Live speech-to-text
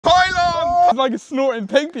It's like a snorting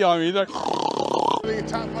pig behind me. He's like being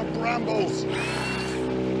attacked by brambles.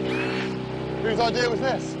 Whose idea was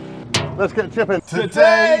this? Let's get chipping.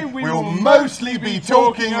 Today we will mostly be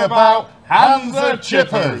talking about Hansa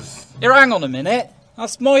chippers. Here, hang on a minute.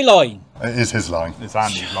 That's my line. It is his line. It's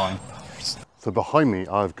Andy's line. So behind me,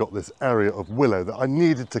 I've got this area of willow that I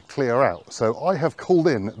needed to clear out. So I have called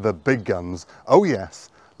in the big guns. Oh yes,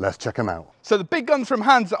 let's check them out. So the big guns from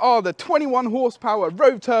Hansa are the 21 horsepower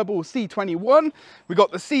Road Turbo C21. We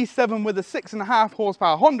got the C7 with a 6.5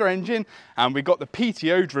 horsepower Honda engine, and we got the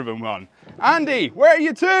PTO driven one. Andy, where are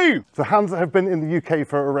you to? So Hansa have been in the UK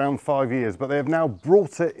for around 5 years, but they have now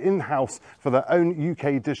brought it in-house for their own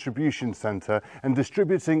UK distribution centre and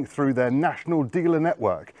distributing through their national dealer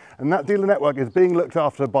network. And that dealer network is being looked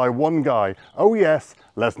after by one guy. Oh yes,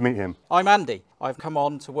 let's meet him. I'm Andy. I've come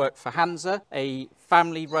on to work for Hansa, a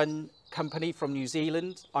family-run company from New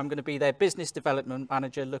Zealand. I'm going to be their business development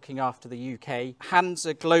manager looking after the UK.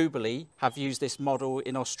 Hansa globally have used this model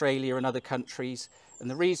in Australia and other countries, and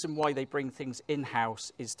the reason why they bring things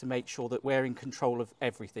in-house is to make sure that we're in control of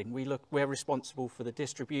everything. We're responsible for the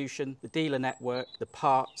distribution, the dealer network, the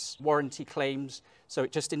parts, warranty claims, so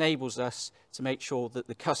it just enables us to make sure that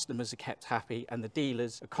the customers are kept happy and the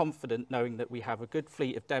dealers are confident knowing that we have a good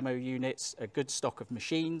fleet of demo units, a good stock of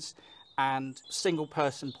machines, and single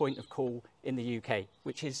person point of call in the UK,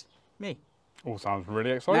 which is me. All sounds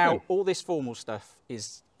really exciting. Now, all this formal stuff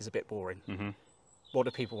is a bit boring. What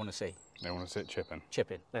do people want to see? They want to sit chipping.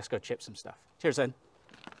 Chipping. Let's go chip some stuff. Cheers then.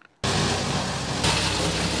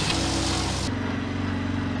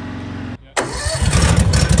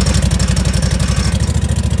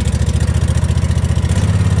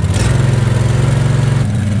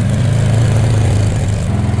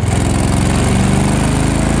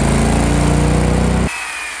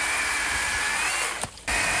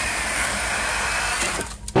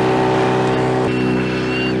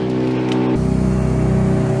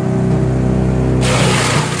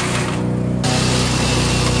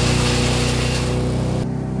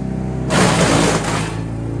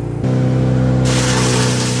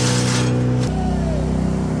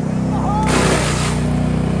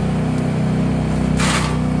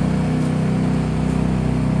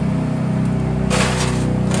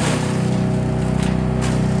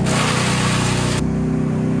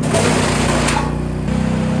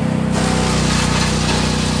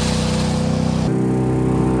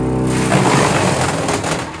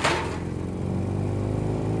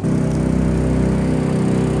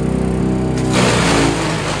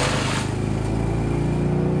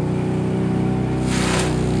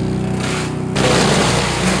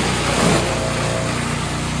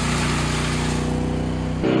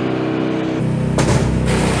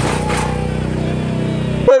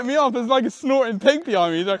 Me off, there's like a snorting pig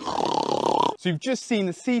behind me. He's like So you've just seen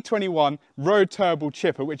the C21 Road Turbo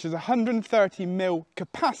chipper, which is 130mm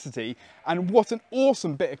capacity, and what an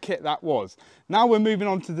awesome bit of kit that was. Now we're moving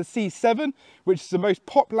on to the C7, which is the most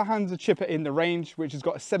popular Hansa chipper in the range, which has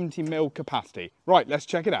got a 70mm capacity. Right, let's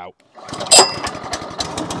check it out.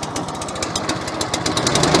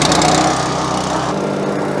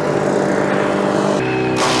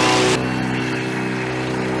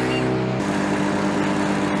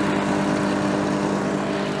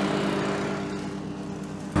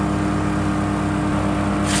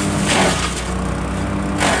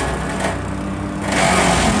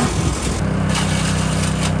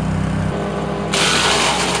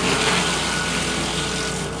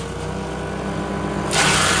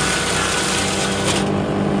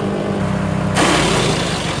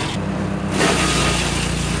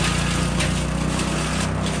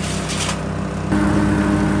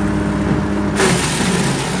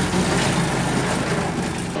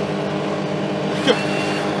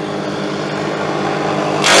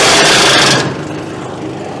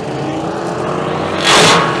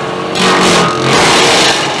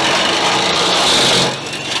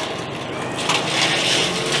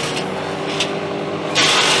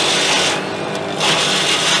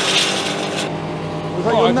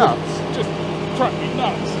 Nuts? Just track me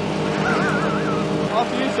nuts.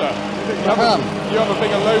 After you, sir. You have a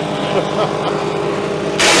bigger load than me.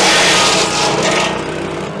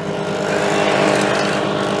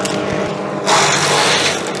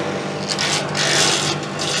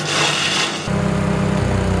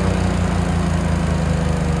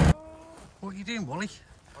 What are you doing, Wally?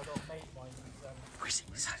 I got a mate of mine who's, where is it?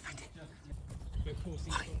 Is that, find it?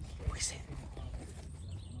 Hi, where is it?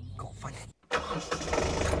 Go on, find it.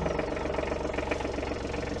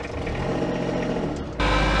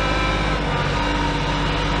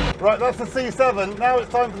 Right, that's the C7. Now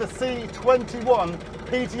it's time for the C21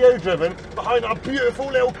 PTO driven behind our beautiful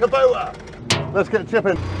little Kubota. Let's get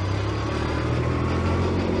chipping.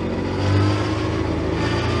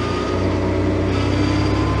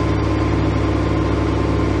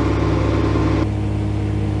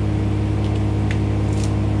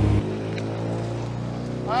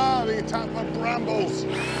 Ah, the attack for brambles.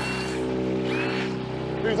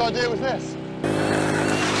 Whose idea was this?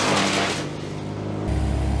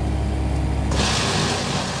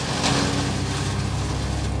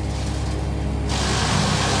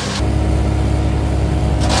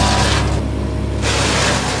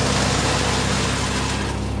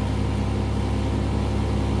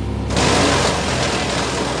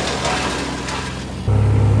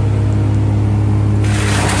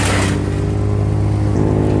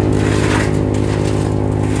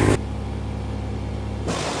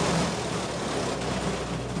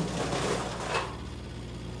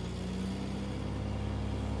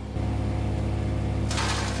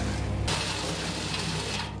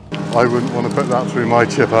 I wouldn't want to put that through my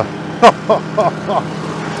chipper.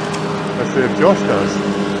 Let's see if Josh does.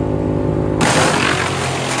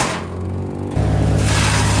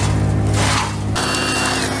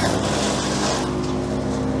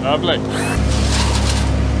 Lovely.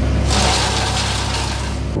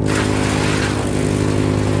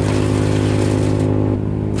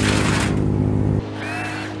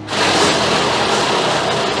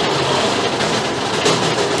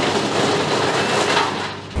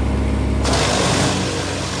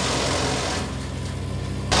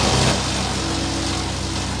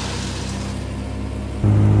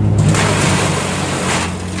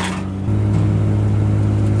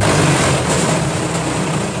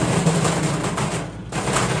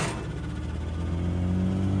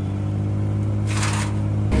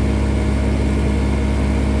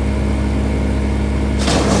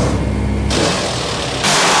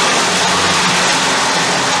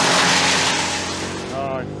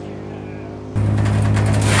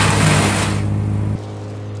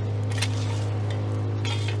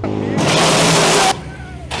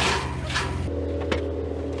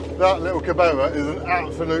 That little Kubota is an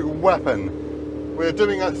absolute weapon. We're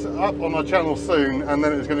doing this up on our channel soon, and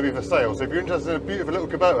then it's going to be for sale. So if you're interested in a beautiful little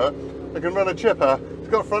Kubota that can run a chipper, it's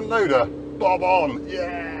got a front loader, bob on,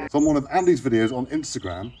 yeah! So on one of Andy's videos on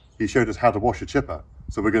Instagram, he showed us how to wash a chipper.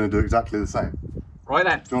 So we're going to do exactly the same. Right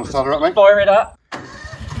then. Do you want to start her up, mate? Fire it up.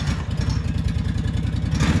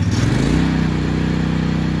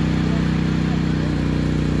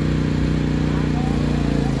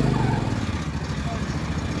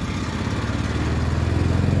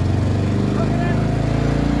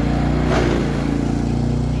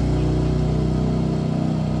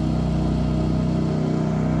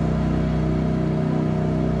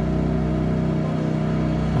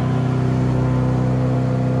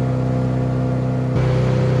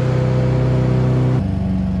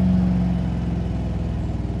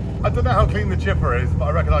 I don't know how clean the chipper is, but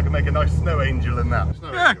I reckon I can make a nice snow angel in that.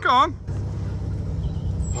 Yeah, go on.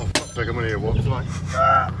 Oh, fuck's sake, I'm gonna hear what it's like.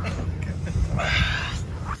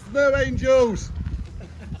 Snow angels!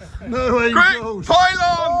 Snow angels! Quick,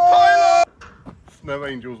 pile on! Snow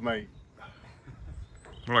angels, mate.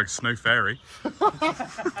 More like a snow fairy.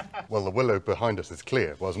 Well, the willow behind us is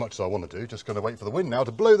clear. Well, as much as I want to do, just going to wait for the wind now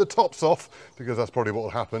to blow the tops off, because that's probably what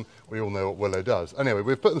will happen. We all know what willow does. Anyway,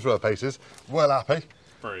 we've put them through our paces. Well happy.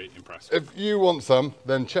 Very impressive. If you want some,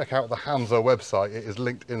 then check out the Hansa website. It is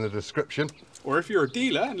linked in the description. Or if you're a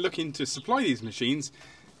dealer and looking to supply these machines,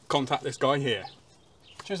 contact this guy here.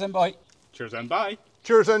 Cheers and bye. Cheers and bye.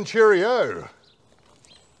 Cheers and cheerio.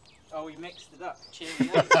 Oh, we mixed it up.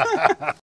 Cheerio.